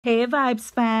Hey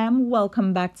Vibes fam,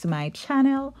 welcome back to my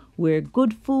channel where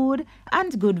good food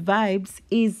and good vibes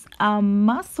is a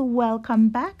must. Welcome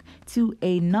back to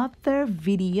another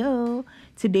video.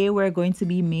 Today we're going to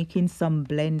be making some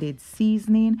blended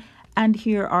seasoning, and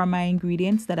here are my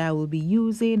ingredients that I will be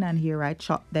using, and here I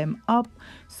chop them up.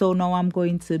 So now I'm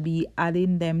going to be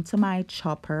adding them to my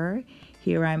chopper.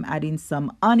 Here I'm adding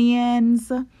some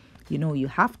onions. You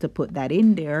have to put that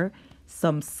in there.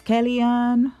 Some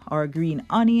scallion or green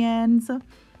onions.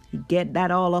 You get that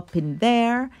all up in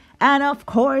there. And of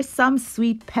course, some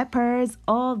sweet peppers,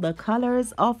 all the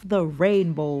colors of the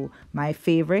rainbow. My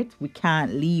favorite, we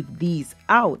can't leave these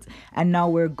out. And now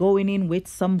we're going in with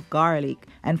some garlic.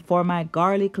 And for my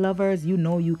garlic lovers,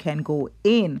 you can go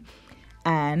in.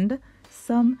 And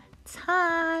some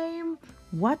thyme.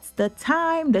 What's the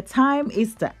thyme? The thyme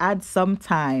is to add some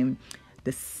thyme.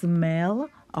 The smell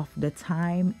of the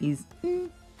thyme is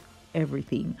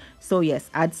everything. So yes,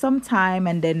 add some thyme,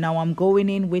 and then now I'm going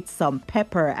in with some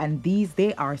pepper, and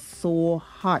they are so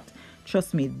hot.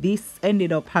 Trust me, this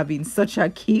ended up having such a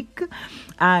kick.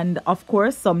 And of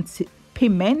course some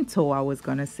pimento, I was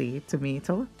gonna say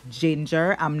tomato,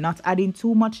 ginger. I'm not adding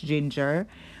too much ginger,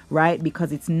 right?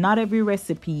 Because it's not every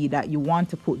recipe that you want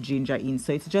to put ginger in,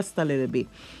 so it's just a little bit.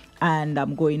 And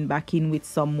I'm going back in with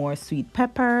some more sweet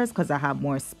peppers because I have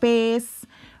more space,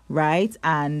 right?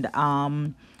 And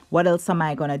what else am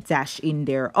I gonna dash in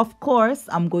there? Of course,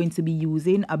 I'm going to be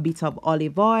using a bit of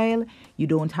olive oil. You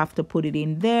don't have to put it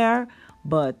in there,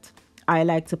 but I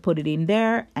like to put it in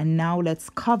there. And now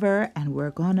let's cover and we're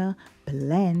gonna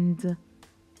blend.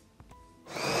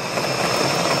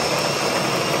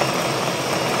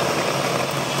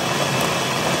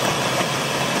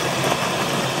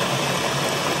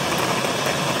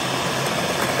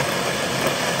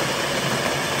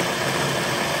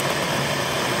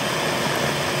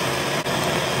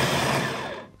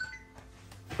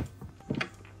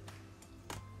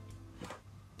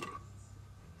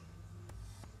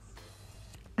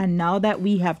 And now that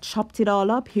we have chopped it all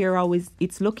up, here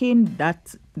it's looking,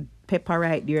 that pepper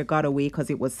right there got away because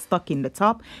it was stuck in the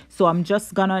top. So I'm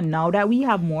just gonna, now that we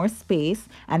have more space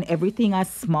and everything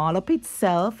has small up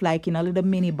itself, like in a little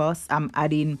mini bus, I'm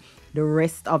adding the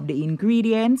rest of the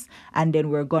ingredients, and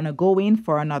then we're gonna go in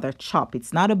for another chop.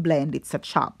 It's not a blend, it's a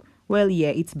chop. Well, yeah,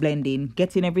 it's blending,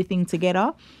 getting everything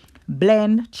together.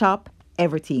 Blend, chop,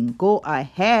 everything. Go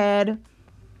ahead.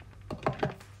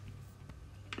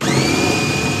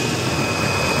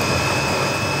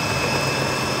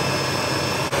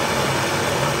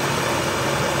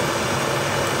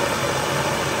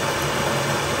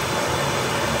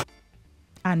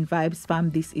 And Vibes fam,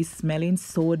 this is smelling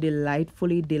so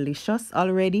delightfully delicious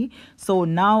already. So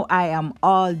now I am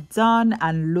all done,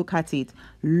 and look at it.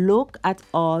 Look at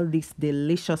all this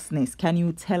deliciousness. Can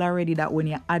you tell already that when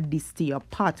you add this to your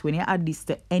pot, when you add this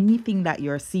to anything that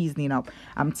you're seasoning up,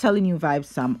 I'm telling you Vibes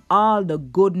fam, all the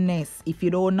goodness. If you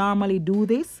don't normally do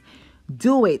this,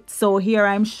 do it. So here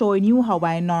I'm showing you how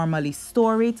I normally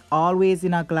store it, always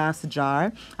in a glass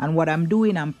jar. And what I'm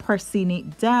doing, I'm pressing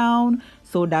it down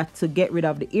so that to get rid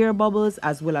of the air bubbles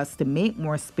as well as to make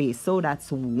more space. So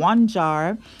that's one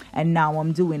jar, and now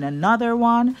I'm doing another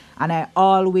one, and I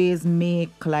always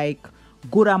make like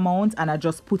good amount and I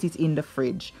just put it in the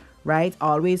fridge, right?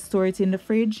 Always store it in the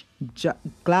fridge.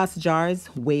 Glass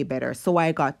jars, way better. So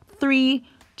I got 3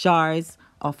 jars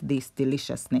of this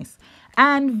deliciousness.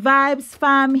 And Vibes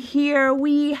fam, here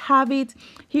we have it.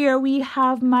 Here we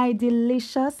have my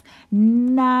delicious,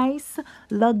 nice,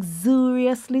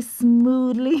 luxuriously,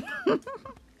 smoothly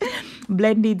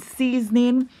blended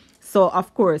seasoning. So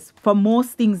of course, for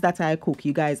most things that I cook,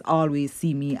 you guys always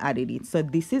see me adding it. So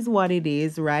this is what it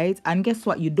is, right? And guess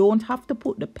what? You don't have to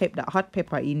put the hot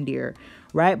pepper in there,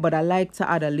 right? But I like to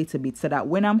add a little bit so that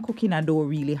when I'm cooking, I don't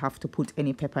really have to put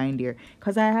any pepper in there,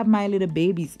 because I have my little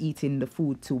babies eating the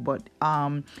food too. But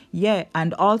yeah,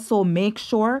 and also make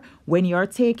sure when you're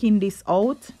taking this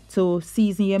out to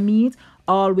season your meat,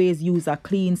 always use a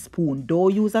clean spoon.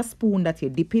 Don't use a spoon that you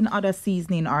dip in other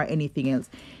seasoning or anything else.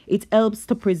 It helps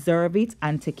to preserve it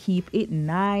and to keep it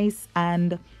nice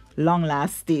and long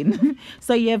lasting.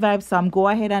 So yeah Vibes fam, go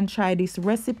ahead and try this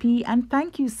recipe, and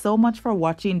thank you so much for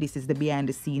watching. This is the behind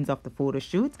the scenes of the photo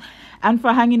shoot, and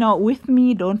for hanging out with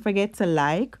me. Don't forget to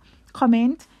like,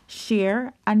 comment,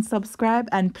 share and subscribe,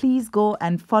 and please go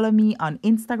and follow me on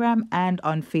Instagram and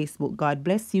on Facebook. God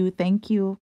bless you. Thank you.